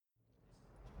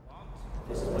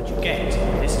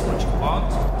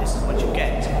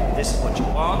This is what you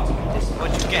want, this is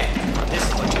what you get. This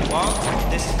is what you want,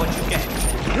 this is what you get.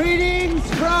 Greetings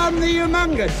from the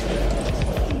Humongous,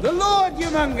 the Lord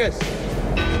Humongous,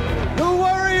 the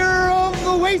warrior of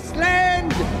the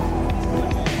wasteland,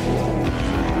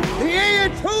 the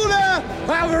Ayatollah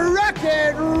of rock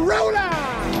and roller.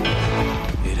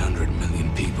 800 million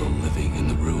people living in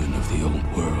the ruin of the old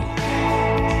world.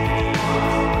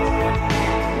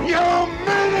 You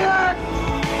maniac!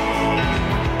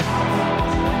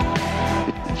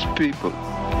 It's people.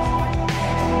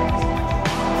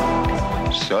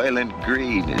 Soylent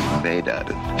Green is made out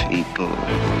of people.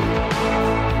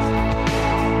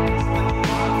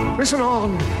 Listen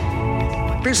on.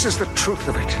 This is the truth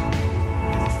of it.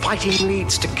 Fighting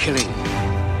leads to killing,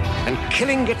 and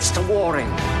killing gets to warring,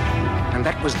 and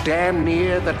that was damn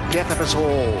near the death of us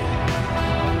all.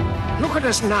 Look at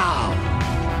us now,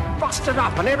 busted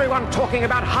up and everyone talking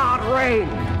about hard rain.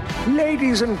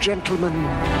 Ladies and gentlemen,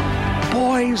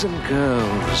 boys and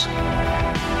girls,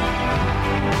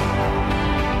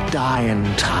 dying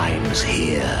times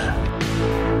here.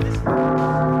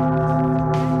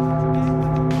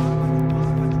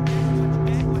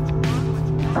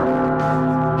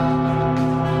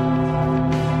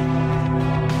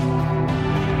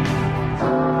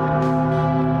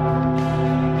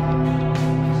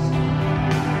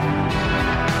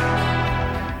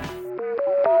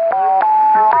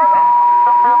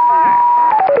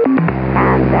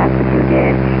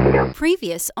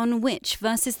 Previous on Witch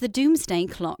versus the Doomsday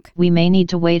Clock. We may need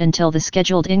to wait until the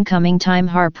scheduled incoming time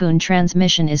harpoon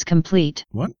transmission is complete.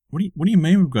 What? What do you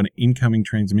mean we've got an incoming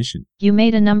transmission? You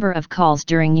made a number of calls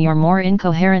during your more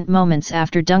incoherent moments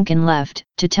after Duncan left,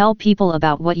 to tell people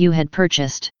about what you had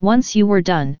purchased. Once you were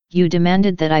done, you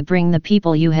demanded that I bring the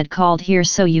people you had called here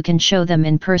so you can show them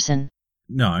in person.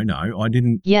 No, I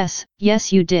didn't. Yes,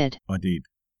 you did. I did.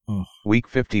 Oh. Week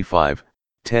 55,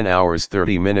 10 hours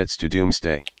 30 minutes to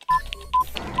Doomsday.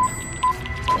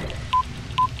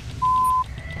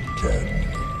 10,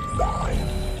 9,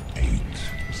 8,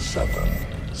 7,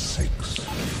 6,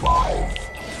 5,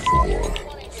 4,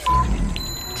 3,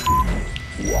 2,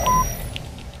 1, 0.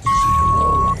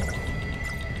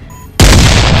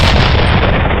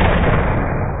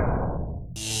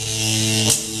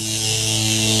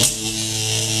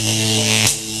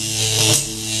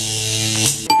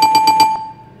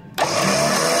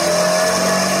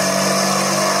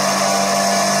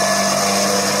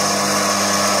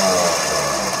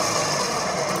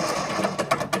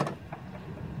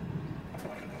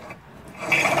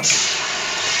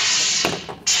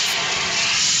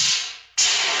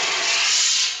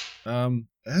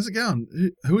 How's it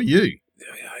going? Who are you?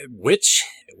 Which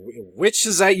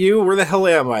is that you? Where the hell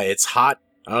am I? It's hot.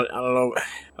 I don't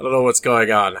know what's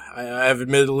going on. I've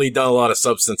admittedly done a lot of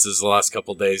substances the last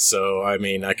couple days, so I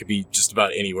mean, I could be just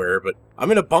about anywhere, but I'm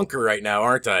in a bunker right now,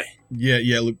 aren't I?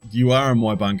 Yeah, look, you are in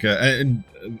my bunker, and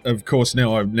of course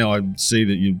now I see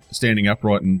that you're standing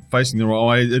upright and facing the right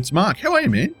way. It's Mark. How are you,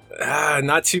 man?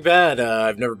 Not too bad.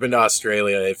 I've never been to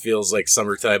Australia. It feels like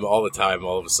summertime all the time,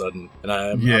 all of a sudden, and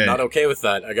I'm not okay with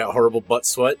that. I got horrible butt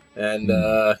sweat, and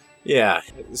yeah.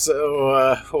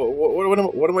 So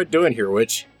what am I doing here,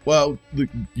 Witch? Well, look,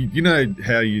 you know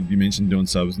how you mentioned doing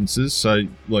substances. So,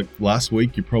 like, last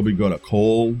week you probably got a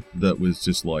call that was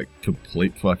just like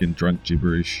complete fucking drunk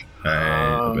gibberish.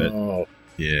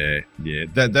 Yeah.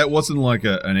 That wasn't like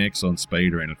an X on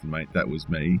speed or anything, mate. That was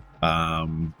me.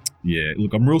 Yeah.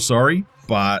 Look, I'm real sorry,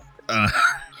 but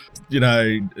you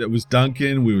know, it was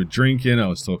Duncan. We were drinking. I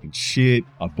was talking shit.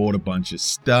 I bought a bunch of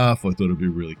stuff. I thought it'd be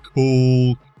really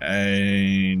cool,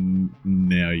 and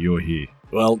now you're here.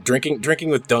 Well, drinking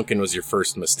with Duncan was your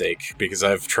first mistake, because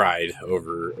I've tried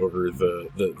over the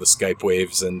Skype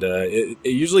waves, and it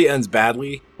usually ends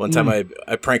badly. One time I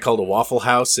prank called a Waffle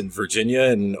House in Virginia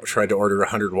and tried to order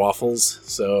 100 waffles.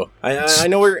 So I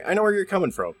know where you're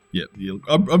coming from. Yeah,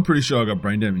 I'm pretty sure I got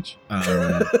brain damage.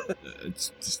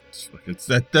 That's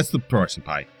the price you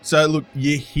pay. So look,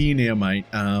 you're here now, mate.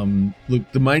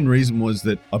 Look, the main reason was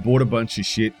that I bought a bunch of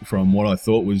shit from what I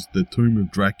thought was the Tomb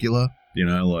of Dracula. You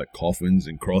know, like coffins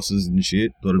and crosses and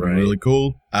shit. Thought it'd be really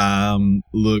cool.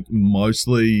 Look,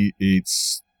 mostly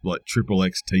it's like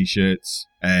XXX t-shirts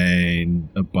and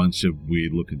a bunch of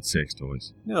weird looking sex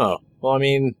toys. No, well, I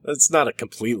mean, that's not a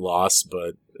complete loss,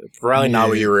 but probably not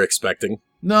what you were expecting.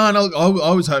 No,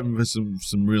 I was hoping for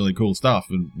some really cool stuff,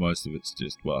 and most of it's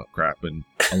just, well, crap, and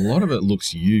a lot of it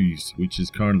looks used, which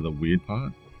is kind of the weird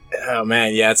part. Oh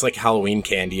man, yeah, it's like Halloween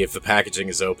candy. If the packaging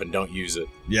is open, don't use it.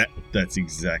 Yeah, that's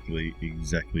exactly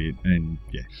it. And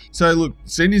yeah. So look,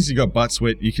 seeing as you got butt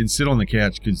sweat, you can sit on the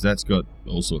couch because that's got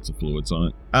all sorts of fluids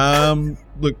on it.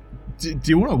 Look, Do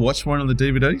you want to watch one of the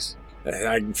DVDs?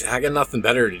 I got nothing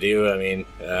better to do. I mean,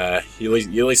 you at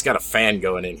least got a fan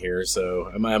going in here,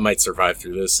 so I might survive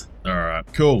through this. All right,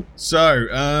 cool. So,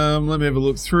 let me have a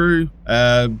look through.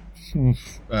 The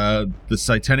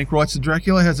Satanic Rites of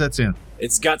Dracula. How's that sound?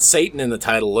 It's got Satan in the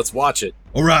title. Let's watch it.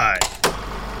 All right.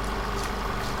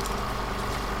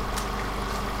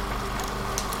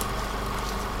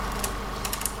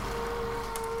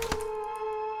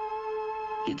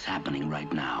 It's happening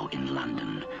right now in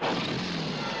London.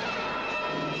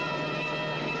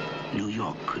 New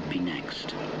York could be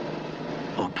next.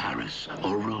 Or Paris,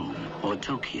 or Rome, or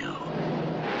Tokyo.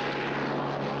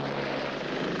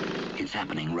 It's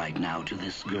happening right now to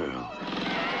this girl.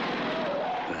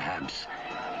 Perhaps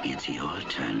it's your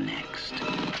turn next.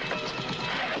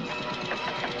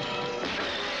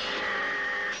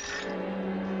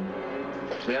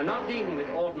 We are not dealing with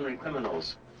ordinary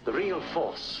criminals. The real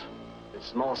force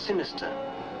is more sinister,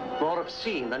 more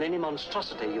obscene than any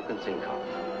monstrosity you can think of.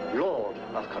 Lord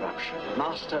of corruption,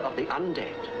 master of the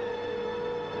undead.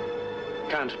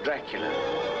 Count Dracula.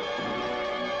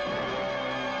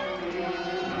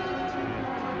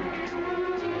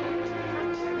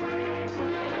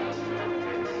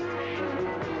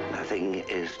 Nothing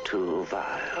is too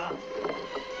vile.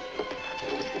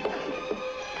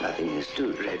 Nothing is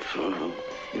too dreadful.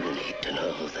 You need to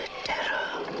know the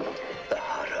terror, the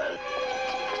horror.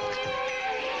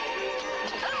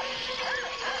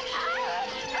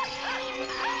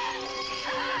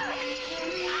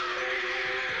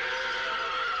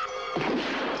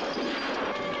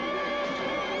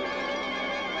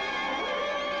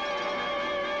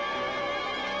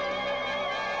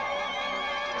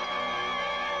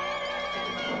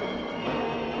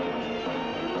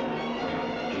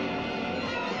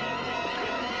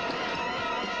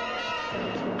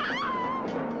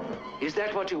 Is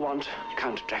that what you want,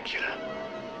 Count Dracula?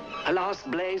 A last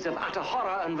blaze of utter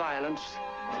horror and violence?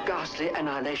 Ghastly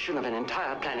annihilation of an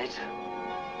entire planet?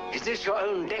 Is this your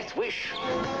own death wish?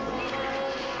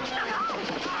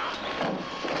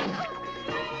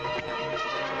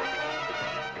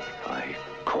 I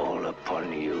call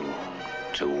upon you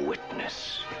to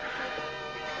witness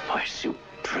my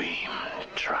supreme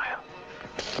triumph.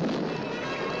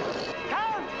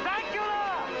 Count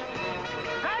Dracula!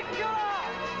 Dracula!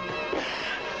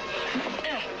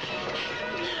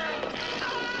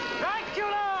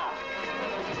 Dracula!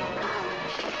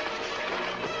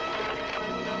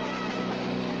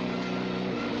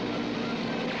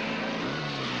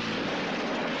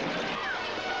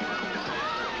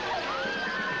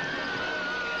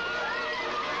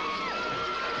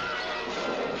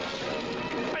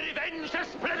 Revenge has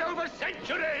spread over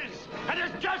centuries and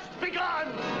has just begun!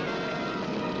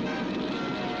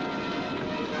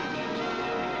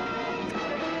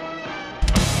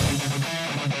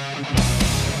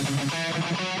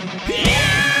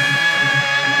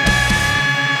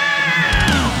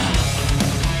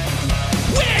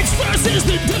 Which versus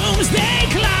the Doomsday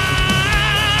Clock?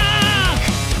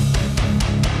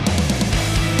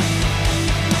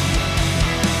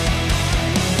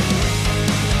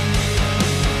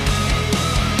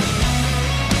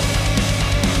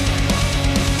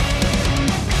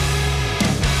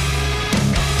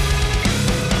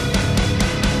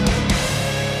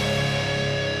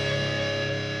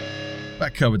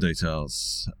 Back cover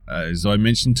details. As I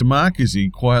mentioned to Mark as he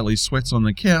quietly sweats on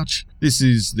the couch, this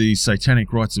is the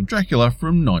Satanic Rites of Dracula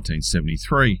from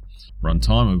 1973.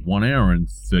 Runtime of 1 hour and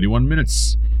 31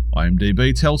 minutes.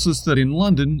 IMDb tells us that in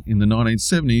London in the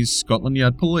 1970s, Scotland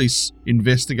Yard police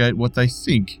investigate what they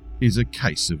think is a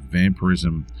case of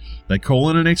vampirism. They call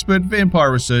in an expert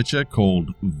vampire researcher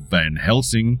called Van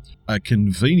Helsing, a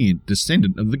convenient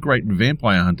descendant of the great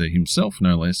vampire hunter himself,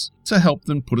 no less, to help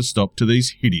them put a stop to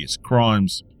these hideous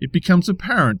crimes. It becomes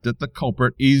apparent that the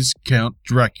culprit is Count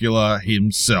Dracula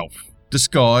himself,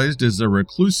 disguised as a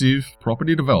reclusive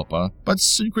property developer, but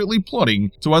secretly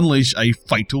plotting to unleash a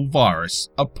fatal virus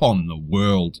upon the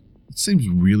world. It seems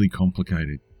really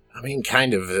complicated. I mean,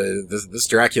 kind of. This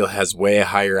Dracula has way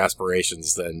higher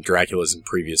aspirations than Dracula's in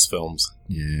previous films.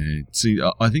 Yeah. See,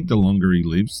 I think the longer he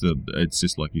lives, it's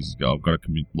just like I've got to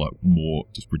commit like more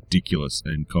just ridiculous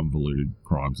and convoluted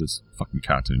crimes as fucking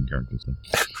cartoon characters.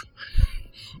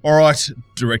 All right,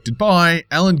 directed by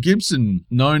Alan Gibson,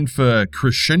 known for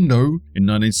Crescendo in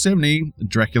 1970,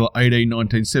 Dracula 18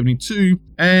 1972,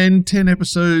 and 10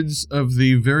 episodes of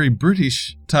the very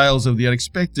British Tales of the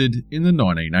Unexpected in the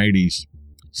 1980s.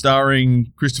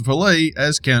 Starring Christopher Lee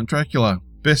as Count Dracula,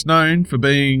 best known for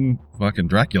being fucking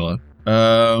Dracula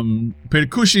Peter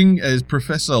Cushing as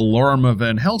Professor Lorimer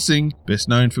Van Helsing, best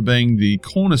known for being the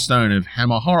cornerstone of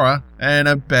Hammer Horror and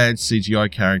a bad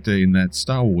CGI character in that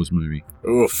Star Wars movie.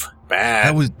 Oof, bad.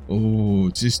 That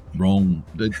was just wrong.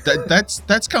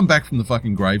 That's come back from the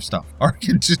fucking grave stuff. I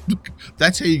reckon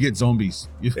that's how you get zombies.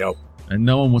 Yep. And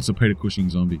no one wants a Peter Cushing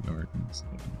zombie, I reckon.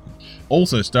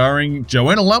 Also starring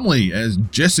Joanna Lumley as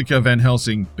Jessica Van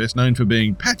Helsing, best known for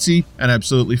being Patsy and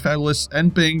absolutely fabulous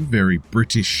and being very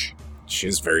British.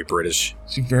 She's very British.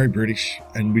 She's very British,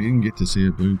 and we didn't get to see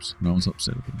her boobs, and I was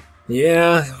upset about it.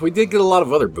 Yeah, we did get a lot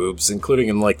of other boobs, including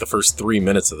in like the first 3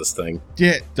 minutes of this thing.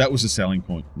 Yeah, that was a selling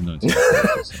point. No,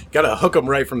 gotta hook them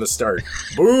right from the start.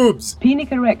 Boobs! Penis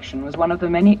erection was one of the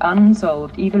many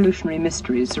unsolved evolutionary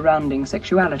mysteries surrounding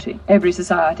sexuality. Every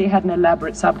society had an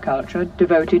elaborate subculture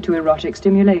devoted to erotic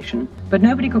stimulation, but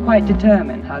nobody could quite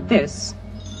determine how this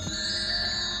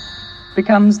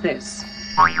becomes this.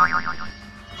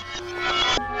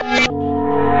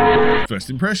 First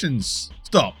impressions.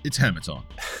 Stop, it's Hammer time.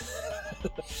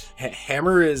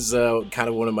 Hammer is kind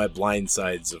of one of my blind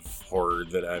sides of horror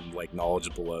that I'm like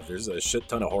knowledgeable of. There's a shit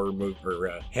ton of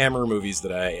Hammer movies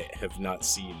that I have not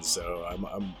seen, so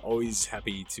I'm always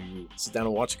happy to sit down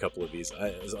and watch a couple of these.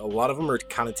 A lot of them are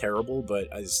kind of terrible, but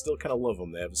I still kind of love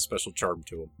them. They have a special charm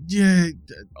to them. Yeah,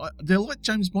 they're like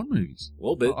James Bond movies. A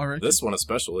little bit. This one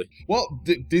especially. Well,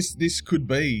 this could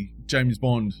be James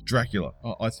Bond Dracula.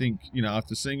 I think,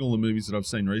 after seeing all the movies that I've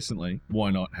seen recently, why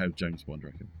not have James Bond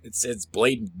Dracula? It's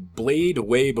Blade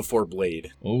way before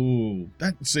Blade. Oh,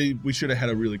 we should have had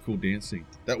a really cool dance scene.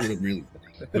 That would have really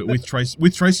with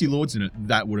Tracy Lords in it.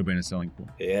 That would have been a selling point.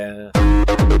 Yeah.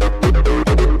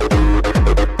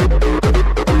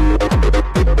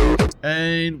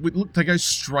 And they go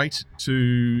straight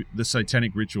to the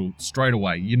satanic ritual straight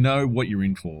away. You know what you're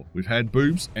in for. We've had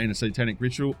boobs and a satanic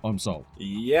ritual. I'm sold.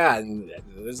 Yeah, and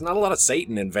there's not a lot of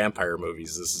Satan in vampire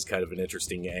movies. This is kind of an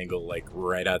interesting angle, like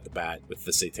right out the bat with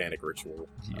the satanic ritual.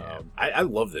 Yeah. I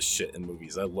love this shit in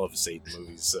movies. I love Satan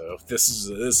movies, so this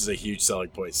is a huge selling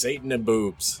point. Satan and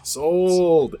boobs,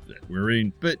 sold. We're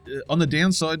in. But on the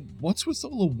downside, what's with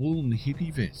all the woolen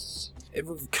hippie vests?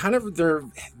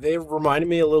 They reminded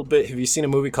me a little bit. Have you seen a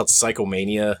movie called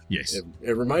Psychomania? Yes.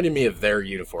 It reminded me of their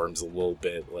uniforms a little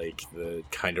bit, like the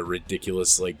kind of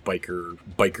ridiculous, like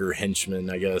biker henchmen,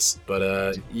 I guess.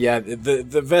 But yeah,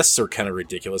 the vests are kind of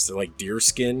ridiculous. They're like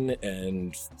deerskin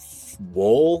and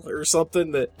wool or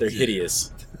something. That they're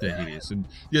hideous. They're hideous. And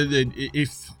yeah,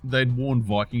 if they'd worn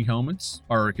Viking helmets,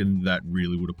 I reckon that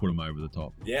really would have put them over the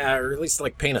top. Yeah, or at least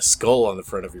like paint a skull on the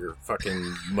front of your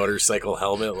fucking motorcycle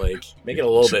helmet, like make it a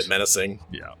little bit menacing.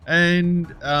 Yeah. And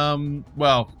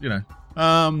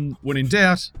when in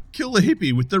doubt, kill the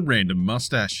hippie with the random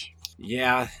mustache.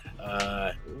 Yeah.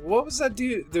 What was that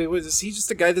dude? Was he just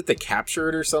a guy that they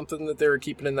captured or something that they were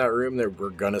keeping in that room? They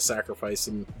were gonna sacrifice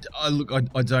him. I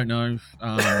don't know.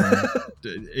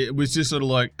 It was just sort of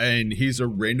like, and here's a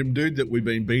random dude that we've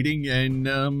been beating, and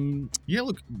now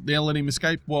let him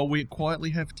escape while we quietly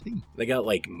have tea. They got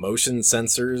like motion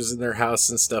sensors in their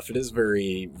house and stuff. It is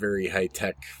very, very high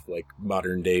tech, like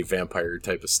modern day vampire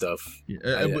type of stuff.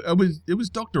 Yeah, it was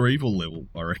Dr. Evil level,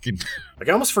 I reckon. Like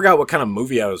I almost forgot what kind of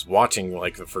movie I was watching.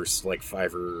 Like the first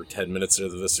 5 or 10 minutes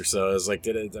of this or so, I was like,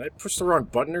 did I push the wrong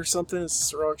button or something? Is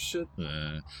this the wrong shit?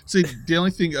 See, the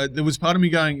only thing there was part of me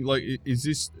going like, is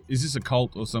this a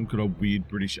cult or some kind of weird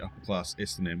British upper class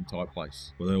S&M type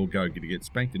place where they all go to get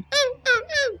spanked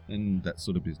and that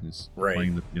sort of business, right?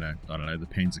 Playing the I don't know, the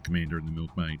Panzer Commander and the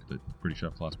Milkmaid that British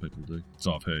upper class people do.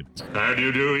 So I've heard. How do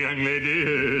you do, young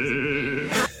lady?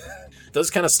 Those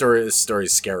kind of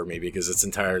stories scare me because it's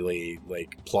entirely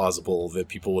like plausible that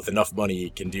people with enough money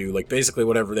can do like basically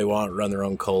whatever they want, run their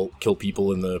own cult, kill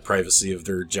people in the privacy of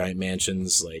their giant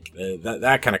mansions. Like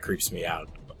that kind of creeps me out.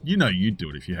 You'd do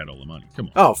it if you had all the money. Come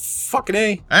on. Oh, fucking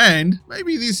A. And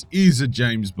maybe this is a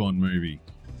James Bond movie.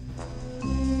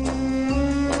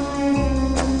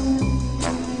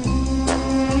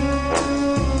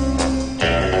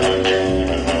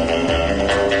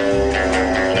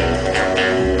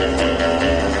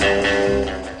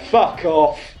 Fuck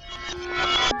off.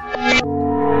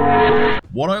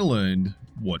 What I learned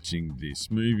watching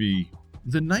this movie,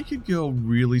 the naked girl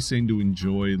really seemed to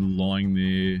enjoy lying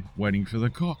there waiting for the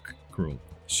cock crawl.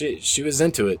 She was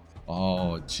into it.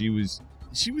 Oh, she was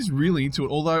really into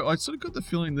it. Although I sort of got the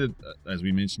feeling that, as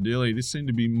we mentioned earlier, this seemed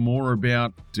to be more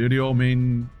about dirty old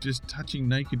men just touching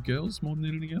naked girls more than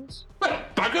anything else.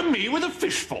 Bugger me with a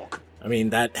fish fork. I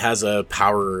mean, that has a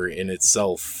power in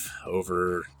itself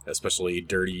over especially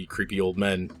dirty, creepy old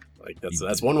men. Like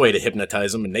that's one way to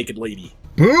hypnotize them, a naked lady.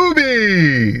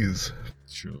 Boobies!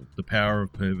 Sure. The power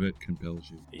of pervert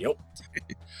compels you. Yep.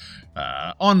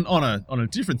 On a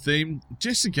different theme,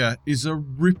 Jessica is a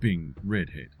ripping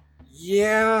redhead.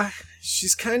 Yeah,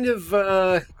 she's kind of,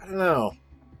 I don't know.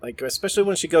 Like, especially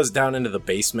when she goes down into the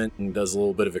basement and does a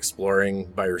little bit of exploring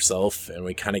by herself, and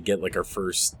we kind of get, like, our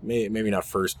first, maybe not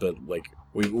first, but, like,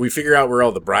 we figure out where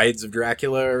all the brides of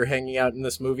Dracula are hanging out in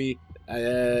this movie.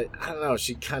 I don't know,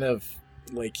 she kind of,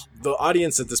 like, the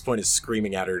audience at this point is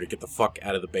screaming at her to get the fuck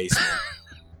out of the basement.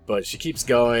 But she keeps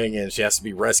going, and she has to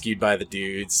be rescued by the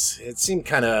dudes. It seemed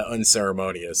kind of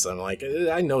unceremonious. I'm like,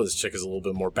 I know this chick is a little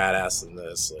bit more badass than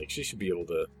this. Like, she should be able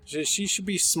to, she should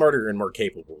be smarter and more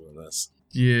capable than this.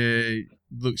 Yeah,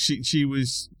 look, she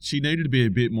needed to be a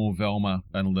bit more Velma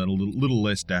and a little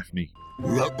less Daphne.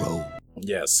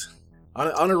 Yes.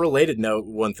 On a related note,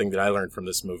 one thing that I learned from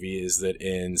this movie is that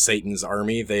in Satan's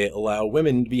army, they allow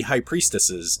women to be high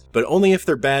priestesses, but only if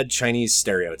they're bad Chinese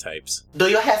stereotypes. Do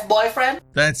you have boyfriend?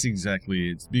 That's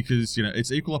exactly it. Because,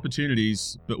 it's equal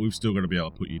opportunities, but we've still got to be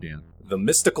able to put you down. The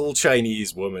mystical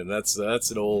Chinese woman. That's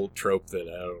an old trope that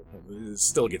it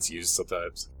still gets used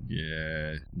sometimes.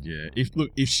 Yeah.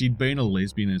 If she'd been a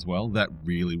lesbian as well, that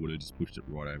really would have just pushed it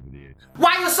right over the edge.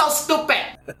 Why are you so stupid?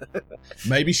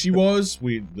 Maybe she was.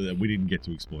 We didn't get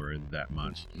to explore her that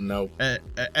much. No.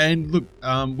 And look,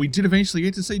 we did eventually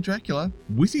get to see Dracula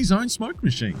with his own smoke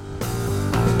machine.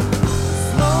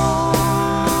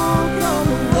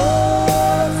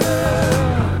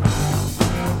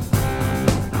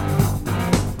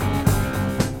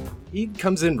 He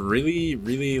comes in really,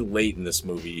 really late in this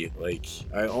movie. Like,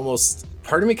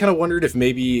 part of me kind of wondered if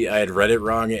maybe I had read it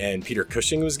wrong and Peter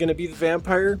Cushing was going to be the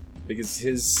vampire, because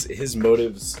his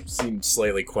motives seemed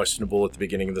slightly questionable at the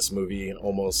beginning of this movie,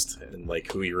 almost, and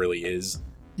like who he really is.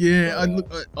 Yeah, I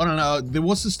don't know. There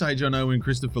was a stage I know when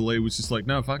Christopher Lee was just like,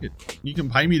 no, fuck it. You can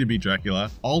pay me to be Dracula.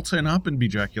 I'll turn up and be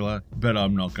Dracula, but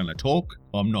I'm not going to talk.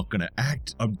 I'm not going to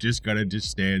act. I'm just going to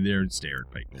just stand there and stare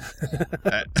at people.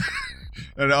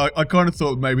 And I kind of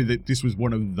thought maybe that this was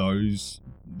one of those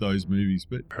movies,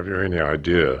 but... Have you any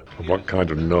idea of what kind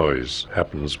of noise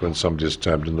happens when somebody's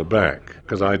stabbed in the back?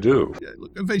 Because I do. Yeah,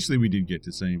 look, eventually we did get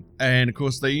to see him. And, of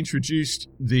course, they introduced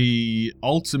the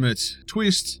ultimate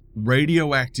twist,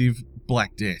 Radioactive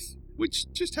Black Death, which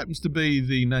just happens to be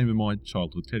the name of my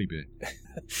childhood teddy bear.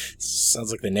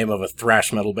 Sounds like the name of a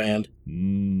thrash metal band.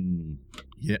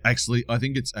 Yeah, actually, I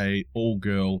think it's a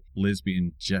all-girl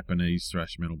lesbian Japanese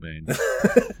thrash metal band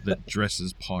that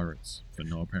dresses pirates for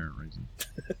no apparent reason.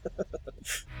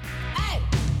 Hey,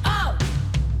 oh,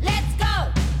 let's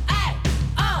go. Hey,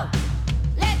 oh,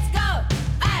 let's go.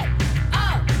 Hey,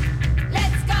 oh,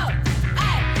 let's go.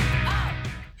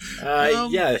 Hey, oh.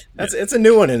 Yeah, it's a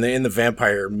new one in the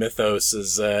vampire mythos,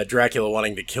 is Dracula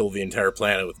wanting to kill the entire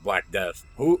planet with Black Death.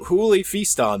 Who will he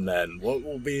feast on then? What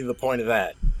will be the point of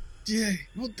that? Yeah,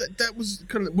 well, that was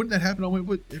kind of, wouldn't that happen? I went,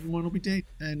 well, everyone will be dead,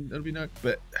 and it'll be no.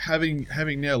 But having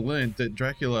now learned that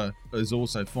Dracula is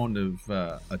also fond of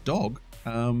a dog,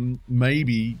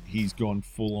 maybe he's gone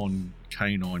full on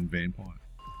canine vampire.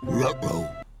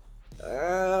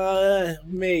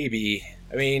 Maybe.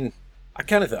 I mean, I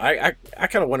kind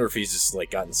of wonder if he's just like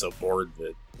gotten so bored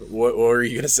that. What were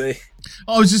you gonna say?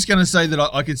 I was just gonna say that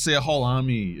I could see a whole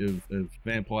army of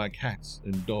vampire cats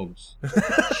and dogs,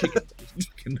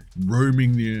 chickens,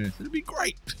 roaming the earth. It'd be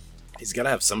great. He's gotta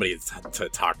have somebody to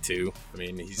talk to. I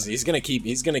mean, he's gonna keep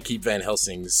Van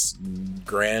Helsing's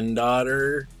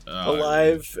granddaughter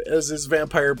alive as his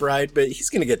vampire bride, but he's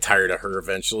gonna get tired of her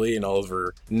eventually, and all of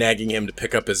her nagging him to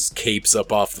pick up his capes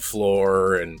up off the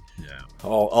floor and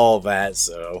all that.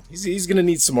 So he's gonna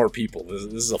need some more people. This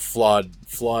is a flawed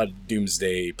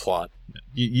doomsday plot.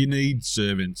 You need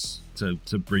servants to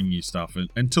bring you stuff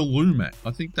and to loom at. I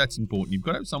think that's important. You've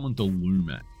got to have someone to loom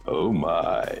at. Oh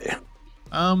my.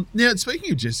 Now,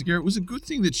 speaking of Jessica, it was a good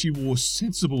thing that she wore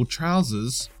sensible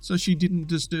trousers so she didn't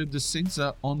disturb the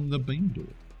sensor on the beam door.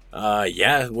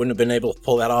 Yeah, wouldn't have been able to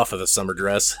pull that off of the summer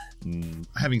dress.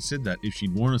 Having said that, if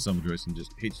she'd worn a summer dress and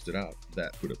just hitched it up,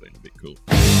 that would have been a bit cool.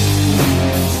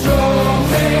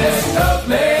 Stop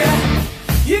me.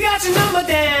 You got your number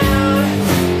down.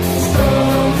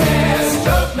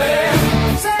 Stop me.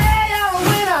 Say you're a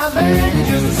winner, baby,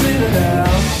 just to sit it down.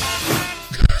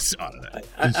 I don't know.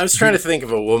 I was trying to think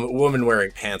of a woman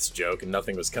wearing pants joke, and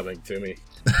nothing was coming to me.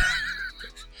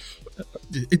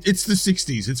 It's the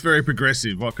 60s. It's very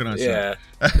progressive. What can I say?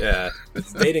 Yeah.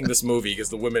 It's dating this movie because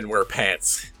the women wear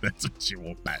pants. That's what she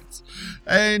wore, pants.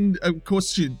 And, of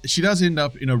course, she does end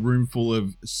up in a room full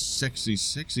of sexy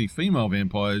female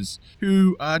vampires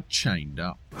who are chained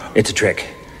up. It's a trick.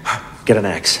 Get an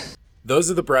axe.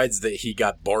 Those are the brides that he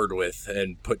got bored with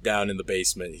and put down in the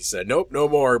basement. He said, nope, no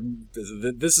more.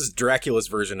 This is Dracula's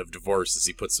version of divorce, as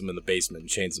he puts them in the basement and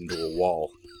chains them to a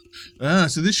wall.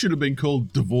 So this should have been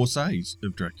called Divorcees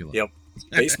of Dracula. Yep.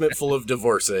 Basement full of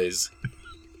divorcees.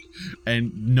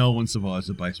 And no one survives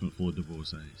a basement full of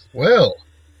divorcees. Well,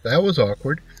 that was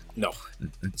awkward. No.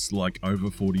 It's like over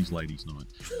 40s ladies' night.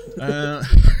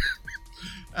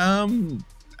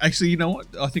 Actually, you know what?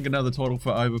 I think another title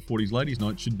for over 40s ladies'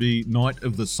 night should be Night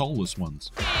of the Soulless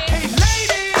Ones. Hey,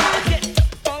 ladies, get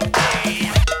funky.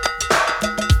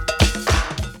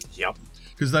 Yep.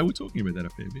 Because they were talking about that a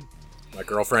fair bit. My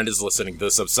girlfriend is listening to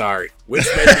this. I'm sorry. Which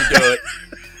made me do it?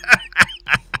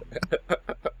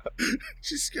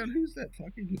 She's going, who's that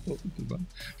fucking you're talking to, bud?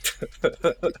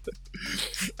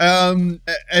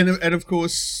 And of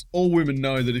course, all women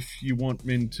know that if you want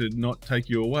men to not take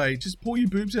you away, just pull your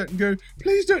boobs out and go,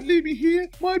 please don't leave me here.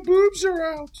 My boobs are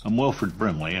out. I'm Wilford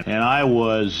Brimley, and I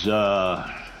was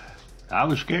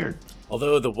scared.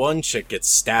 Although the one chick gets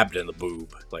stabbed in the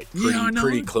boob, like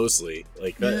pretty closely.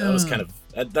 Like that was kind of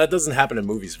that doesn't happen in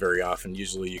movies very often.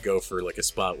 Usually you go for like a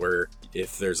spot where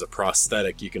if there's a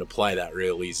prosthetic, you can apply that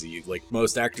real easy. Like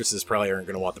most actresses probably aren't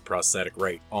going to want the prosthetic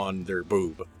right on their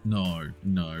boob. No.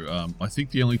 I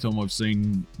think the only time I've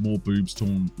seen more boobs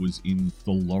torn was in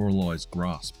The Lorelei's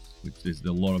Grasp, which there's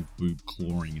a lot of boob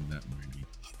clawing in that movie.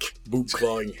 Boob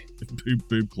clawing.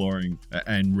 boob clawing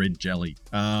and red jelly.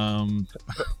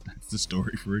 That's the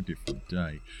story for a different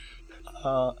day.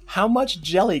 How much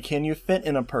jelly can you fit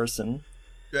in a person?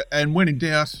 And when in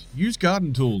doubt, use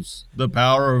garden tools. The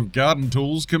power of garden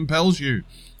tools compels you.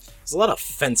 There's a lot of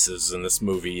fences in this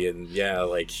movie, and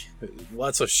like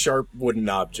lots of sharp wooden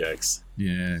objects.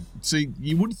 Yeah. See,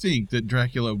 you would think that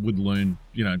Dracula would learn,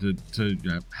 to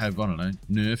have, I don't know,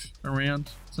 Nerf around.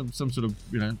 Some sort of,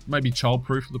 maybe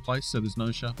childproof the place so there's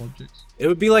no sharp objects. It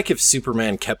would be like if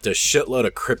Superman kept a shitload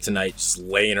of kryptonite just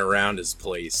laying around his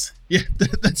place. Yeah,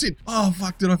 that's it. Oh,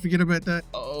 fuck, did I forget about that?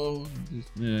 Oh,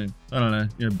 yeah, I don't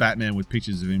know. Batman with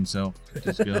pictures of himself.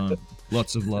 Just going,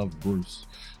 lots of love, Bruce.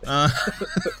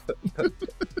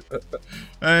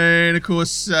 And of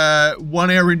course, 1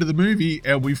 hour into the movie,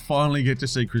 and we finally get to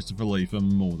see Christopher Lee for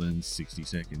more than 60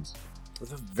 seconds.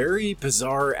 With a very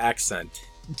bizarre accent.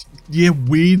 Yeah,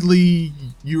 weirdly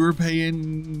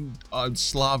European,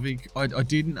 Slavic. I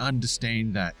didn't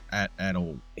understand that at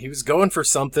all. He was going for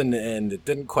something and it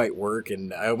didn't quite work,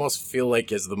 and I almost feel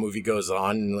like as the movie goes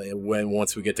on,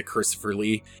 once we get to Christopher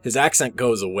Lee, his accent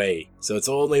goes away. So it's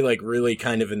only like really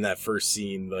kind of in that first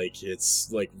scene, like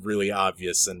it's like really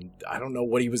obvious, and I don't know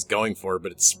what he was going for,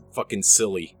 but it's fucking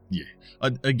silly. Yeah.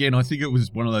 Again, I think it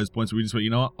was one of those points where we just went, you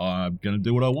know what, I'm going to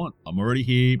do what I want. I'm already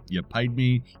here. You paid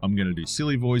me. I'm going to do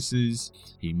silly voices.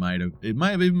 It may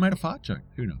have even made a fart joke.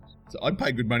 Who knows? So I'd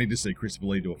pay good money to see Christopher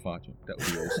Lee do a fart joke. That would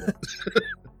be awesome.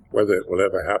 Whether it will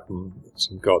ever happen,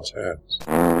 it's in God's hands.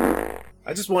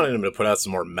 I just wanted him to put out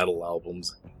some more metal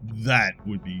albums. That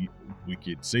would be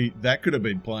wicked. See, that could have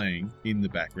been playing in the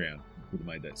background. Would have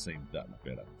made that scene that much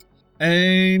better.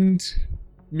 And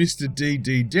Mr.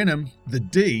 D.D. Denham, the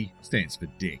D stands for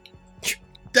Dick.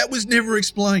 That was never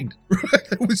explained. Right?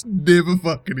 That was never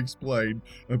fucking explained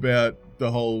about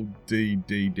the whole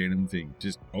D.D. Denham thing.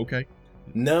 Just, okay.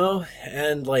 No,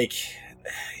 and I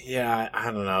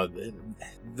don't know.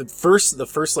 The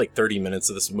first like 30 minutes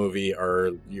of this movie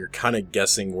you're kind of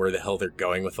guessing where the hell they're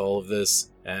going with all of this.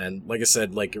 And like I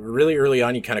said, like really early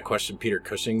on, you kind of question Peter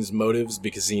Cushing's motives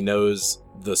because he knows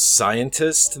the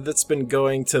scientist that's been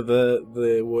going to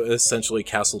the essentially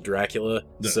Castle Dracula.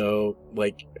 Yeah. So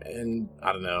and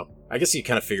I don't know. I guess you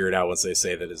kind of figure it out once they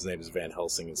say that his name is Van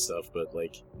Helsing and stuff. But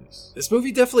this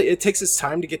movie definitely, it takes its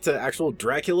time to get to actual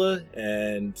Dracula,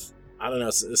 and I don't know.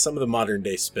 Some of the modern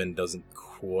day spin doesn't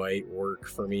quite work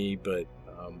for me, but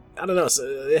I don't know.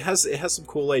 It has some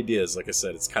cool ideas. Like I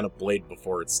said, it's kind of Blade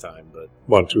before its time. But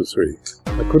 1, 2, 3.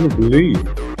 I couldn't believe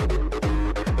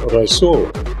what I saw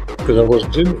because I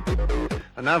wasn't in it.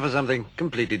 And now for something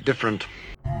completely different.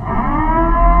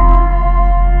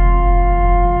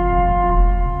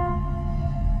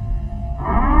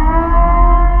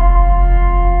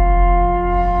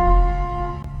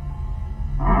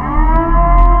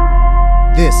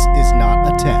 This is not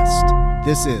a test.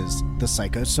 This is the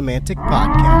Psychosemantic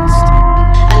Podcast.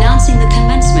 Announcing the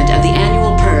commencement of the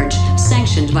annual purge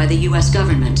sanctioned by the U.S.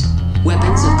 government.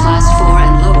 Weapons of Class 4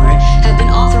 and lower have been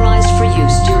authorized for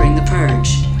use during the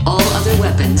purge. All other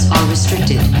weapons are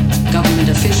restricted. Government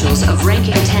officials of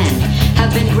ranking 10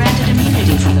 have been granted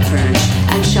immunity from the purge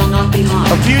and shall not be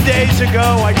harmed. A few days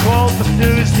ago, I called the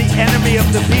news the enemy of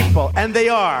the people, and they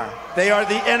are. They are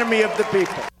the enemy of the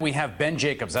people. We have Ben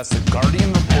Jacobs, that's the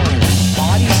Guardian reporter,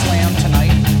 body slammed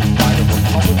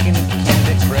Republican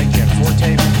candidate Greg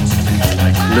Gianforte.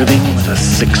 Living with a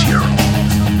 6-year-old.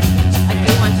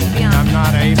 I'm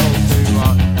not able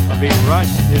to be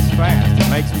rushed this fast. It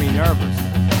makes me nervous.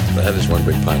 That is one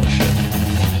big pile of shit.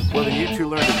 Well, then you two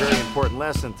learned a very important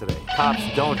lesson today. Cops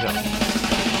don't help.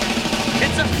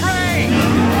 It's a fray!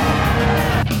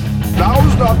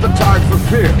 Now's not the time for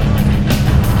fear.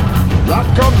 That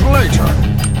comes later.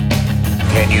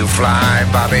 Can you fly,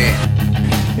 Bobby?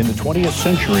 In the 20th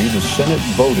century, the Senate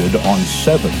voted on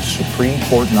 7 Supreme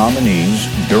Court nominees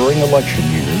during election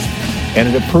years, and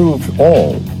it approved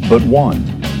all but one.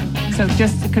 So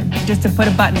just to put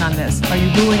a button on this, are you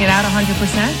ruling it out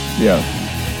 100%? Yeah.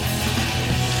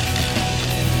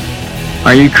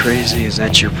 Are you crazy? Is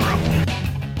that your problem?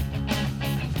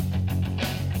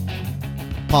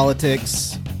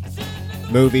 Politics,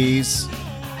 movies,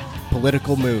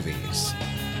 political movies.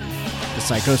 The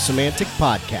Psychosemantic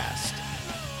Podcast.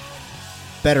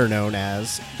 Better known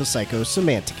as the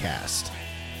Psychosemanticast.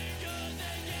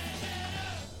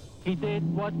 He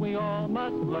did what we all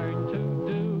must learn to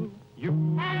do. You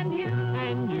and you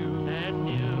and you and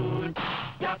you.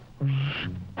 Yup.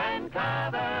 And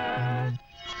cover.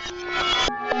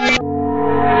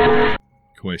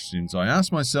 Questions I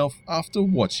asked myself after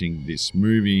watching this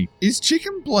movie. Is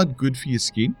chicken blood good for your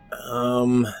skin?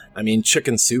 I mean,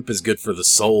 chicken soup is good for the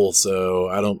soul, so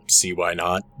I don't see why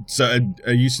not. So,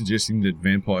 are you suggesting that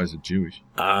vampires are Jewish?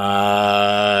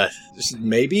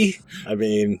 Maybe. I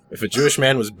mean, if a Jewish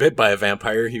man was bit by a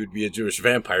vampire, he would be a Jewish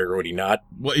vampire, would he not?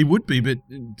 Well, he would be, but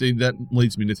that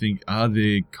leads me to think, are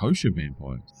there kosher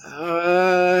vampires?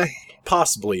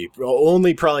 Possibly.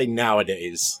 Only probably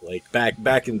nowadays. Like,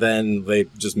 back and then, they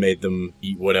just made them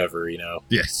eat whatever, you know?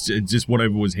 Yes, just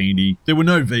whatever was handy. There were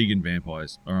no vegan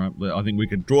vampires, alright? I think we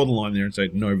could draw the line there and say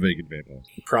no vegan vampires.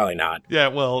 Probably not. Yeah,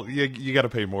 well, you gotta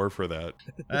pay more for that.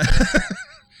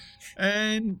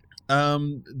 And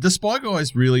the Spy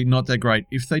Guys really not that great.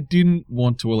 If they didn't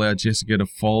want to allow Jessica to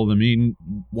follow them in,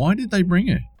 why did they bring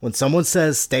her? When someone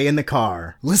says stay in the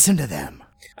car, listen to them.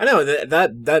 I know,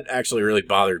 that actually really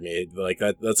bothered me. Like,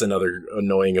 that's another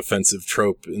annoying, offensive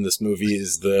trope in this movie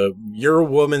is the you're a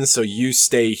woman, so you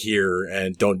stay here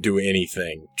and don't do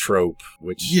anything trope,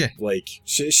 which, yeah. Like,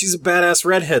 she's a badass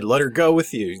redhead, let her go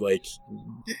with you. Like,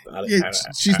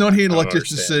 she's not here to, like, just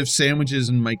to understand. serve sandwiches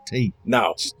and make tea.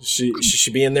 No, she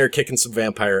should be in there kicking some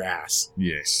vampire ass.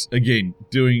 Yes. Again,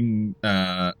 doing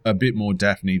a bit more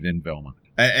Daphne than Velma.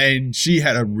 And she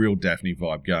had a real Daphne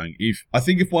vibe going. I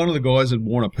think if one of the guys had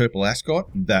worn a purple ascot,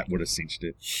 that would have cinched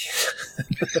it.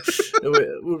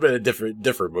 It would have been a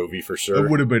different movie for sure. It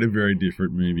would have been a very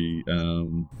different movie.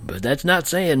 But that's not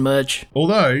saying much.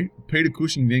 Although Peter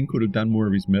Cushing then could have done more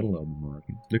of his metal album, I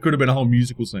reckon. There could have been a whole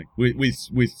musical scene with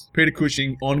Peter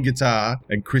Cushing on guitar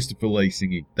and Christopher Lee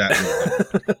singing. That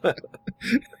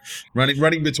would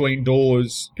running between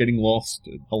doors, getting lost,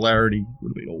 hilarity would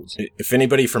have been awesome. If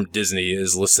anybody from Disney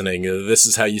is listening, this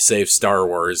is how you save Star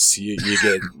Wars. You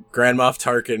get Grand Moff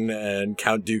Tarkin and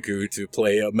Count Dooku to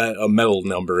play a metal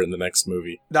number in the next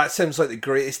movie. That sounds like the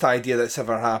greatest idea that's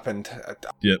ever happened.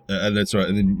 Yeah, and that's right.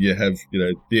 And then you have,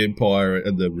 the Empire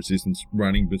and the Resistance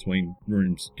running between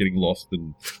rooms, getting lost,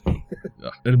 and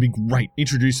it'll be great.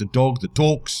 Introduce a dog that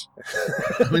talks.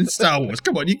 I mean, Star Wars.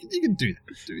 Come on, you can do that.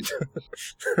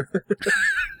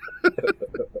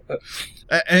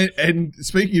 And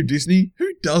speaking of Disney,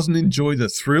 who doesn't enjoy the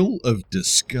thrill of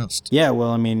disgust? Yeah, well,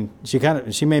 I mean, she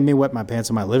made me wet my pants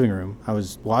in my living room. I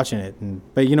was watching it,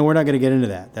 but we're not going to get into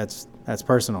that. That's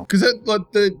personal. Because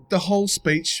the whole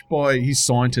speech by his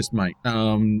scientist mate,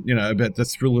 about the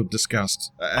thrill of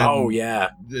disgust. Oh yeah,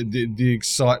 the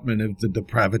excitement of the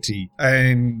depravity,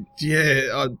 and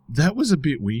that was a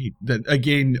bit weird. That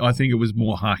again, I think it was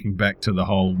more harking back to the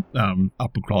whole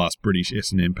upper class British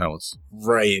S&M palace.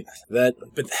 Right. That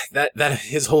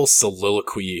his whole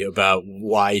soliloquy about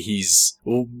why he's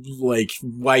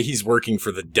working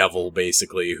for the devil,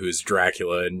 basically, who's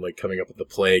Dracula, and like coming up with the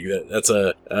plague.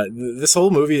 This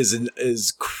whole movie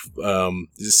is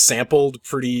sampled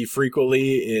pretty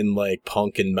frequently in like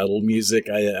punk and metal music.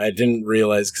 I didn't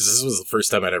realize, because this was the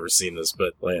first time I'd ever seen this,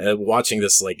 but like watching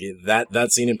this, like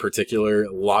that scene in particular,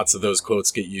 lots of those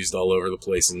quotes get used all over the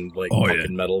place in like punk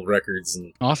and metal records.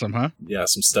 And awesome, huh? Yeah,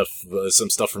 some stuff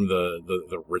from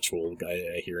the Ritual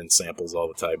I hear in samples all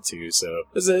the time too. So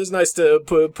it's nice to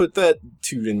put that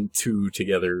 2 and 2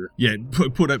 together. Yeah,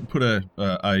 put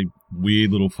a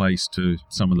weird little face to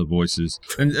some of the voices.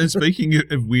 And speaking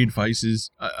of weird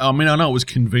faces, I mean, I know it was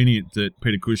convenient that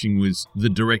Peter Cushing was the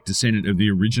direct descendant of the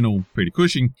original Peter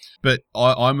Cushing, but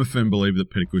I'm a firm believer that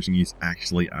Peter Cushing is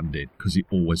actually undead, because he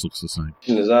always looks the same.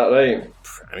 Is that right?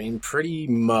 I mean, pretty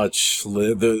much.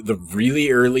 The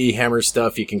really early Hammer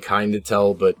stuff you can kind of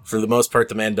tell, but for the most part,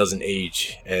 the man doesn't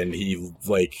age, and he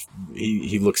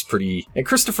looks pretty. And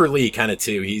Christopher Lee kind of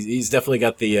too. He's definitely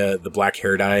got the black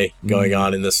hair dye going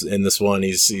on in this one.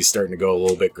 He's starting to go a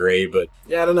little bit gray, but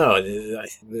yeah, I don't know.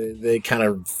 They kind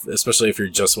of, especially if you're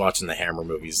just watching the Hammer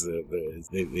movies,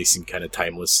 they seem kind of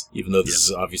timeless, even though this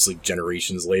is obviously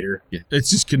generations later. Yeah, it's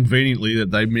just conveniently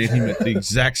that they met him at the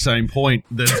exact same point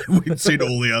that we'd seen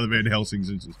all the other Van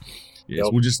Helsings. Yes,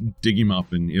 we'll just dig him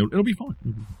up and it'll be fine.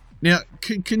 Now,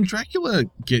 can Dracula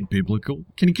get biblical?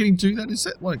 Can he do that? Is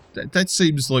that like that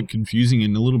seems like confusing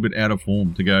and a little bit out of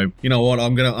form to go, you know what,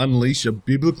 I'm going to unleash a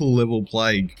biblical level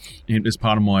plague as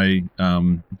part of my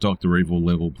Dr. Evil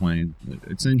level plan.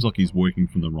 It seems like he's working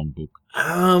from the wrong book.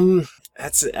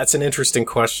 That's an interesting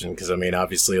question, because I mean,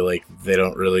 obviously, like, they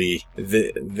don't really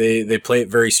they play it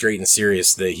very straight and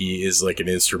serious that he is like an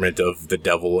instrument of the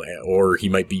devil, or he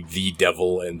might be the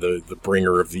devil and the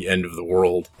bringer of the end of the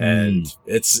world. And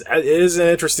it is an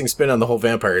interesting spin on the whole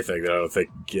vampire thing that I don't think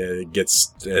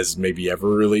has maybe ever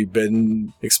really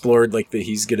been explored, like that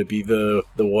he's gonna be the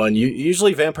one.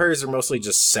 Usually vampires are mostly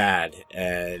just sad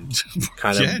and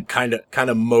kind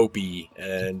of mopey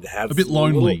and have a bit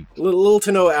lonely, little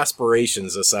to no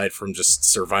aspirations aside from just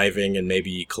surviving and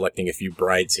maybe collecting a few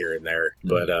brides here and there.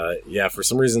 But yeah, for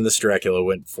some reason this Dracula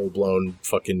went full-blown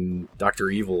fucking Dr.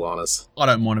 Evil on us. I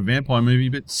don't mind a vampire movie,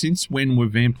 but since when were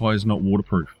vampires not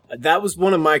waterproof? That was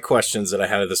one of my questions that I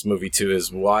had of this movie too, is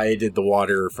why did the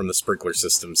water from the sprinkler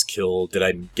systems kill? Did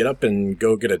I get up and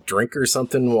go get a drink or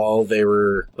something while they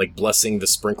were like blessing the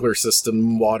sprinkler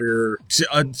system water?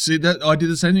 See that I did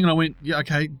the same thing, and I went, yeah,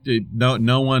 okay.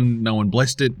 No one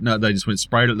blessed it. No, they just went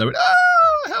sprayed it. They went,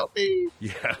 help me.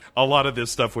 Yeah, a lot of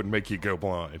this stuff would make you go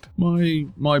blind.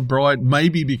 My bride,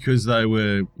 maybe because they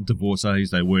were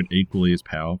divorcees, they weren't equally as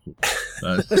powerful.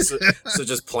 So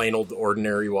just plain old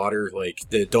ordinary water. Like,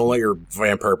 don't let your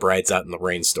vampire brides out in the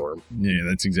rainstorm. Yeah,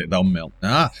 that's exactly. They'll melt.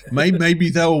 Maybe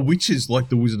they were witches like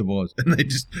the Wizard of Oz, and they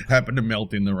just happened to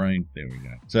melt in the rain. There we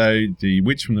go. So the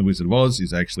witch from the Wizard of Oz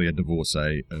is actually a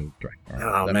divorcee of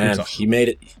Dracula. Oh man, he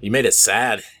made it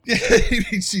sad. Yeah,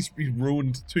 he's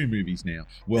ruined 2 movies now.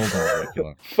 Well done,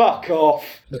 Dracula. Fuck off.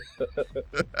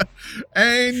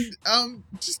 And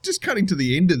just cutting to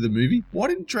the end of the movie, why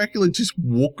didn't Dracula just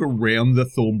walk around the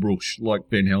thorn bush like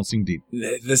Van Helsing did?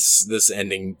 This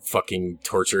ending fucking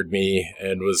tortured me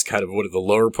and was kind of one of the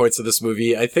lower points of this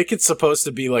movie. I think it's supposed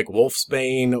to be like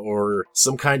Wolfsbane or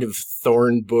some kind of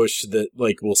thorn bush that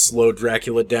like will slow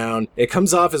Dracula down. It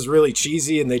comes off as really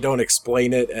cheesy and they don't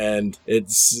explain it, and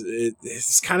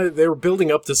it's kind of, they were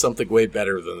building up to something way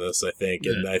better than this, I think.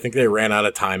 And I think they ran out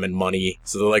of time and money,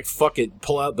 so they're like, fuck it,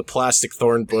 pull out the plastic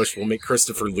thorn bush, we'll make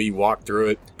Christopher Lee walk through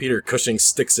it. Peter Cushing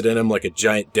sticks it in him like a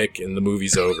giant dick, and the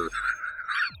movie's over.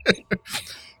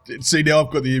 See, now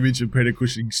I've got the image of Peter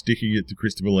Cushing sticking it to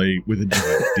Christopher Lee with a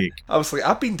giant dick. I was like,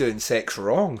 I've been doing sex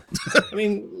wrong. I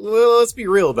mean, well, let's be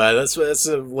real about it. That's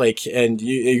like, and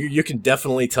you can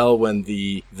definitely tell when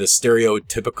the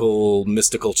stereotypical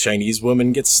mystical Chinese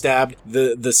woman gets stabbed.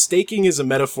 The staking is a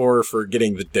metaphor for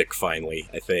getting the dick finally,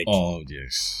 I think. Oh,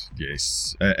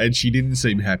 yes. And she didn't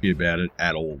seem happy about it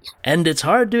at all. And it's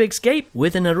hard to escape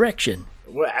with an erection.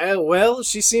 Well,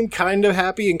 she seemed kind of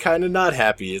happy and kind of not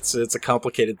happy. It's a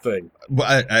complicated thing.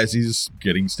 Well, as he's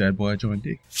getting stabbed by a giant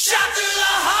dick. Shot to the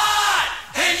heart,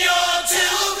 and you're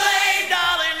too late,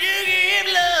 darling. You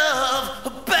give love a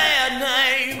bad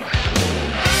name.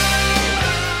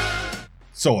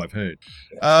 So I've heard.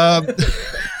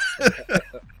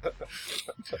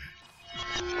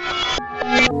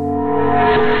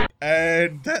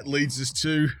 And that leads us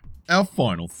to our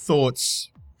final thoughts.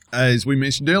 As we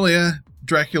mentioned earlier,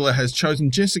 Dracula has chosen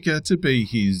Jessica to be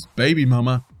his baby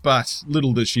mama, but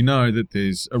little does she know that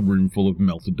there's a room full of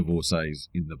melted divorcees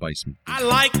in the basement. I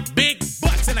like big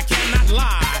butts and I cannot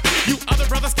lie. You other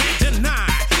brothers can't deny.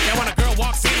 Now when a girl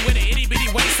walks in with an itty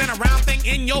bitty waist and a round thing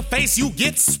in your face, you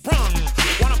get sprung.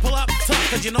 Wanna pull up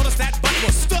tough, cause you notice that butt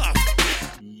was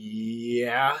stuffed.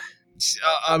 Yeah.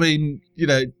 I mean,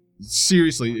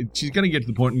 seriously, she's going to get to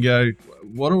the point and go,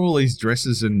 what are all these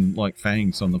dresses and, like,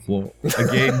 fangs on the floor?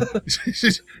 Again,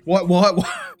 why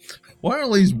are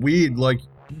all these weird, like,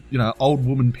 old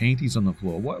woman panties on the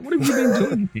floor? What have you been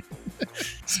doing here?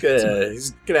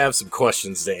 He's gonna have some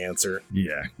questions to answer.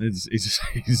 Yeah, he's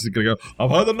going to go,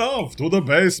 I've had enough, to the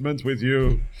basement with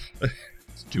you.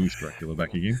 It's Jewish Dracula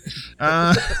back again.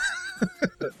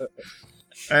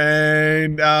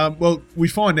 And, well, we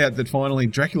find out that finally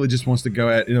Dracula just wants to go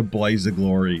out in a blaze of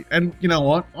glory. And you know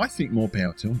what? I think more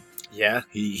power to him. Yeah,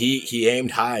 he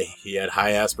aimed high. He had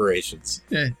high aspirations.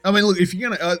 Yeah, I mean, look, if you're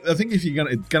gonna, I think if you're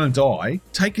gonna die,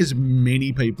 take as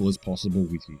many people as possible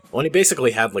with you. Well, he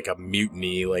basically had like a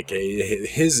mutiny. Like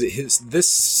this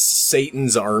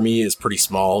Satan's army is pretty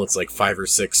small. It's like 5 or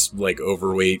 6 like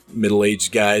overweight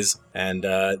middle-aged guys, and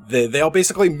they all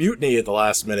basically mutiny at the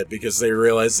last minute because they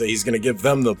realize that he's gonna give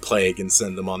them the plague and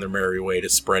send them on their merry way to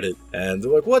spread it. And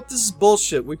they're like, "What? This is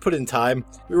bullshit. We put in time.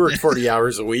 We worked 40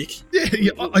 hours a week."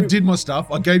 Yeah, I did my stuff.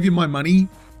 I gave you my money.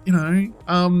 You know,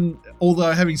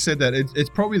 although having said that, it's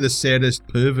probably the saddest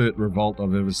pervert revolt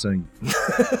I've ever seen.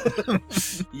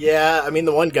 Yeah, I mean,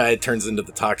 the one guy turns into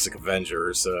the Toxic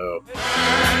Avenger, so.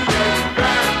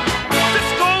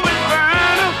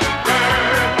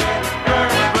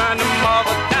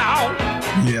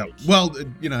 Yeah, well,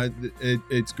 you know,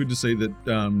 it's good to see that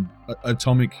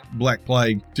Atomic Black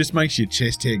Plague just makes your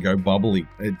chest hair go bubbly.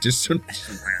 It just sort of...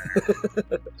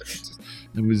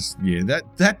 It was, yeah,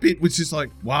 that bit was just like,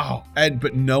 wow.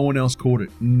 But no one else caught it.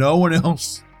 No one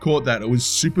else caught that. It was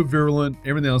super virulent,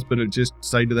 everything else, but it just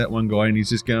stayed to that one guy, and he's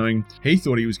just going, he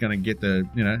thought he was going to get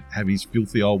have his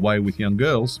filthy old way with young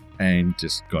girls, and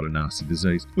just got a nasty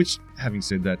disease, which, having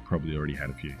said that, probably already had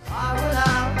a few. I went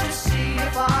out to see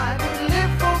if I could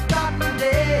live forgotten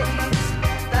days.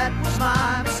 That was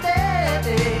my mistake.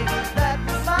 That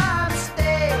was my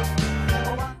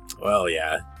mistake. Well,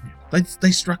 yeah.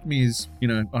 They struck me as, I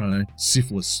don't know,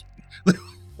 syphilis.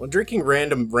 Well, drinking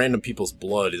random people's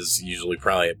blood is usually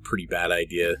probably a pretty bad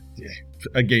idea. Yeah.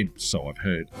 Again, so I've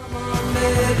heard. Baby,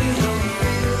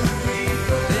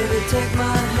 take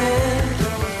my hand.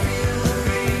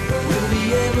 We'll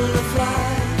be able to fly.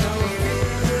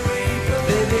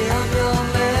 Baby, I'm your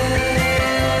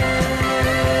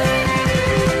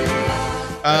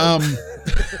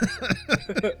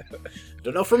man.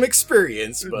 Don't know from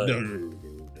experience, but...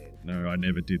 No, I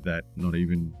never did that. Not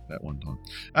even that one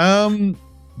time.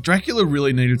 Dracula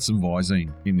really needed some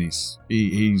Visine in this.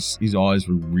 His eyes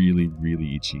were really,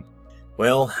 really itchy.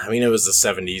 Well, I mean, it was the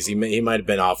 70s. He might have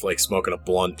been off, like, smoking a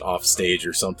blunt off stage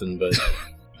or something, but...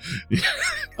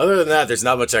 Other than that, there's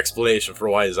not much explanation for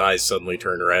why his eyes suddenly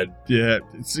turned red. Yeah,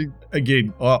 see,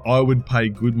 again, I would pay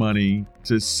good money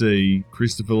to see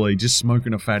Christopher Lee just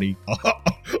smoking a fatty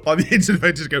on the edge of the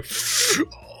bed, just go...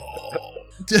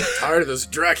 Tired of this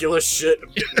Dracula shit. I'm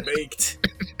getting baked.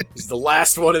 He's the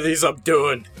last one of these I'm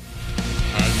doing.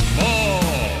 And more,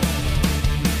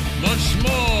 much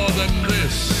more than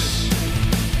this.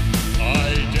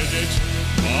 I did it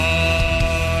my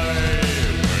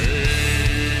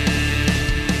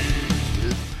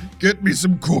way. Get me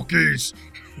some cookies.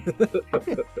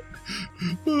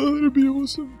 Oh, that'd be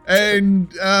awesome.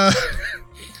 And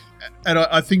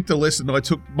I think the lesson I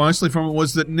took mostly from it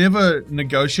was that never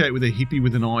negotiate with a hippie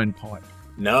with an iron pipe.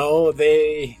 No,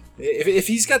 if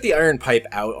he's got the iron pipe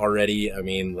out already, I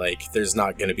mean, like, there's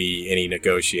not going to be any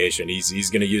negotiation.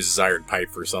 He's going to use his iron pipe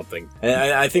for something.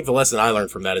 And I think the lesson I learned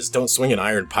from that is don't swing an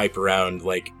iron pipe around,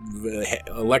 like,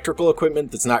 electrical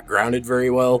equipment that's not grounded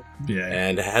very well. Yeah.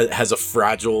 And has a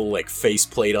fragile, like,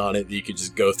 faceplate on it that you could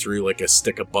just go through like a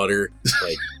stick of butter.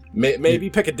 Like... Maybe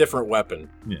pick a different weapon.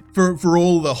 Yeah. For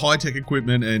all the high-tech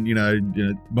equipment and,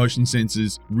 motion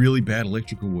sensors, really bad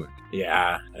electrical work.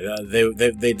 Yeah.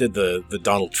 They did the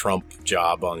Donald Trump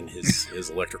job on his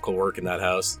electrical work in that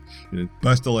house.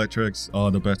 Best electrics. Oh,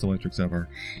 the best electrics ever.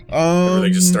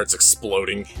 Everything just starts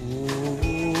exploding.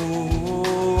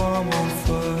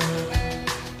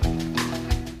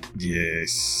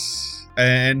 Yes.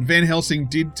 And Van Helsing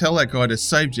did tell that guy to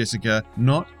save Jessica,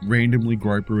 not randomly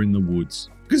grope her in the woods.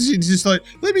 Because he's just like,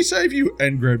 let me save you,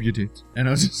 and grab your tits. And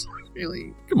I was just like,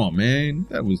 really? Come on, man.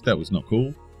 That was not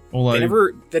cool.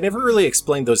 Although, they never really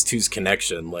explained those two's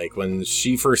connection. Like, when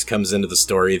she first comes into the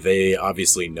story, they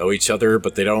obviously know each other,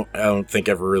 but I don't think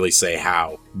ever really say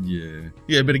how. Yeah.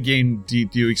 Yeah, but again, do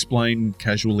you explain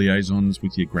casual liaisons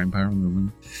with your grandpa in the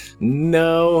room?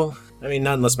 No. I mean,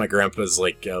 not unless my grandpa's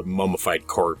like a mummified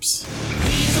corpse.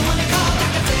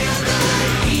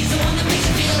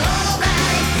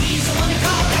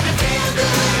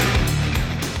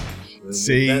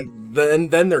 See, then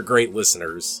they're great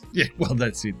listeners. Yeah, well,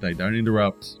 that's it. They don't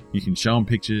interrupt. You can show them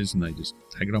pictures, and they just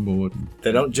take it on board.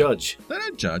 They don't judge. They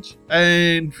don't judge,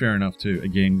 and fair enough too.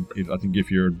 Again, I think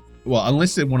if you're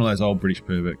unless they're one of those old British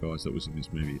pervert guys that was in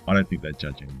this movie, I don't think they'd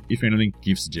judge anything. If anything,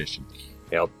 give suggestions.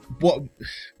 Yep.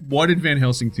 Why did Van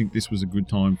Helsing think this was a good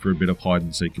time for a bit of hide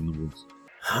and seek in the woods?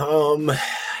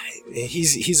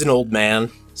 He's an old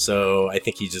man, so I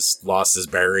think he just lost his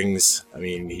bearings. I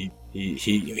mean,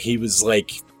 he was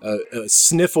like a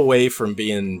sniff away from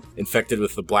being infected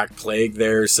with the Black Plague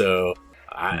there, so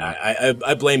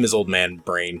I blame his old man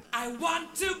brain. I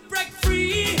want to break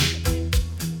free.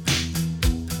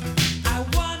 I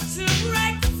want to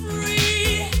break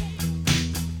free.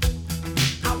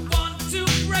 I want to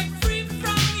break free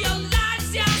from your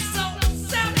lies. You're so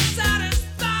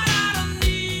self-satisfied. I don't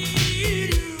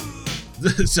need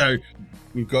you. So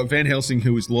we've got Van Helsing,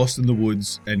 who is lost in the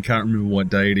woods and can't remember what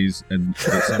day it is, and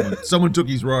someone took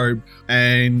his robe.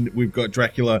 And we've got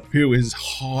Dracula, who is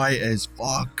high as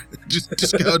fuck, just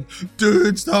going,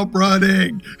 dude, stop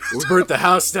running. We burnt the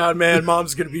house down, man.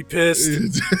 Mom's gonna be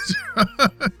pissed.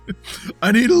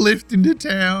 I need a lift into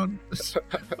town.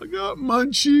 I got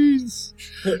munchies.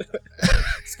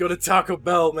 Let's go to Taco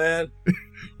Bell, man.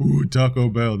 Ooh, Taco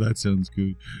Bell, that sounds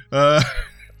good.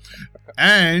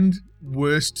 And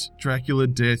worst Dracula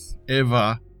death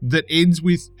ever that ends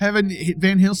with having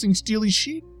Van Helsing steal his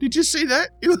shit. Did you see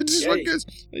that? He just like goes,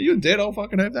 "Are you dead? I'll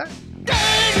fucking have that."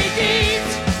 Dirty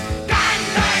deeds, done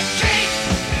the cheek.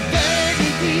 Dirty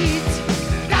deeds,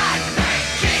 done the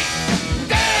cheek.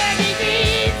 Dirty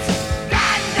deeds,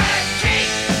 done the cheek.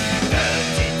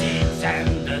 Dirty deeds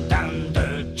and the done the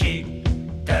cheek.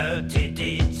 Dirty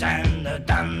deeds and the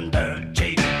done the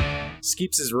cheek.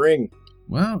 Keeps his ring.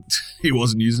 Well, he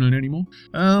wasn't using it anymore.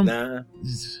 Nah.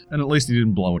 And at least he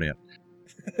didn't blow it out.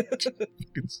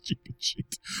 Fucking stupid shit.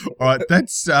 All right,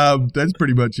 that's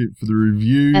pretty much it for the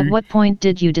review. At what point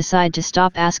did you decide to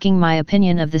stop asking my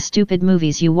opinion of the stupid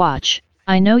movies you watch?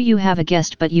 I know you have a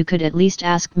guest, but you could at least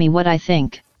ask me what I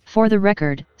think. For the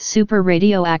record, super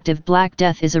radioactive Black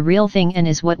Death is a real thing and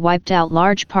is what wiped out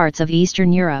large parts of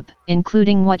Eastern Europe,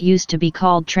 including what used to be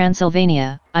called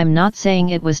Transylvania. I'm not saying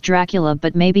it was Dracula,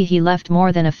 but maybe he left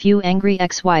more than a few angry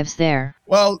ex-wives there.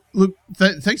 Well, look,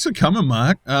 thanks for coming,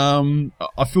 Mark. I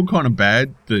feel kind of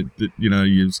bad that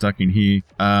you're stuck in here.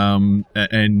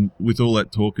 And with all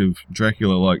that talk of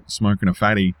Dracula, like, smoking a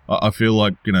fatty, I feel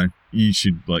like, you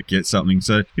should, like, get something.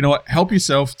 So, you know what? Help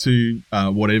yourself to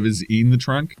whatever's in the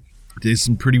trunk. There's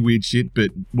some pretty weird shit,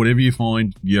 but whatever you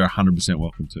find, you're 100%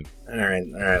 welcome to. All right.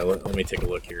 Let me take a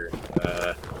look here.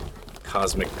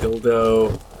 Cosmic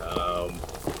dildo.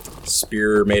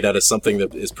 Spear made out of something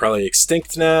that is probably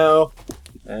extinct now.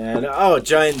 And, a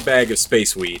giant bag of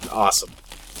space weed. Awesome.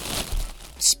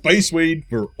 Space weed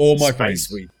for all my friends.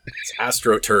 Space weed. It's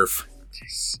AstroTurf.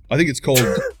 I think it's called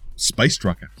Space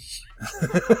Trucker.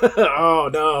 Oh,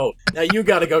 no. Now you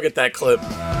gotta go get that clip.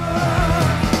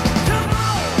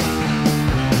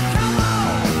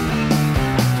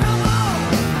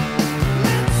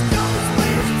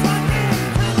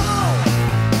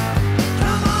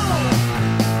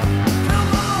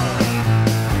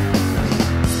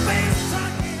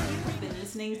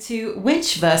 To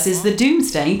Witch vs. the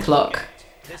Doomsday Clock,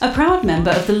 a proud member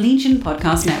of the Legion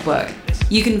Podcast Network.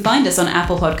 You can find us on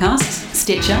Apple Podcasts,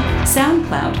 Stitcher,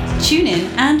 SoundCloud,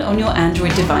 TuneIn, and on your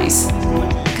Android device.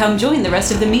 Come join the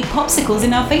rest of the Meat Popsicles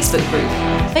in our Facebook group,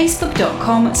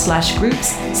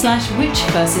 facebook.com/groups/Witch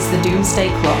vs. the Doomsday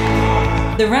Clock.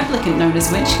 The replicant known as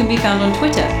Witch can be found on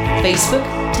Twitter, Facebook,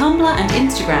 Tumblr, and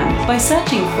Instagram by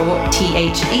searching for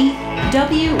THEWYCH.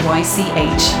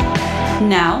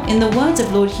 Now, in the words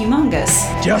of Lord Humongous,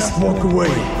 just walk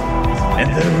away, and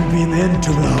there will be an end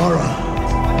to the horror.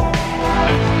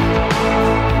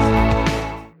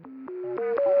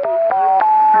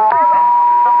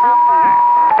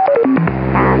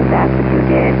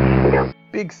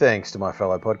 Big thanks to my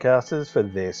fellow podcasters for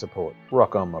their support.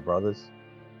 Rock on, my brothers.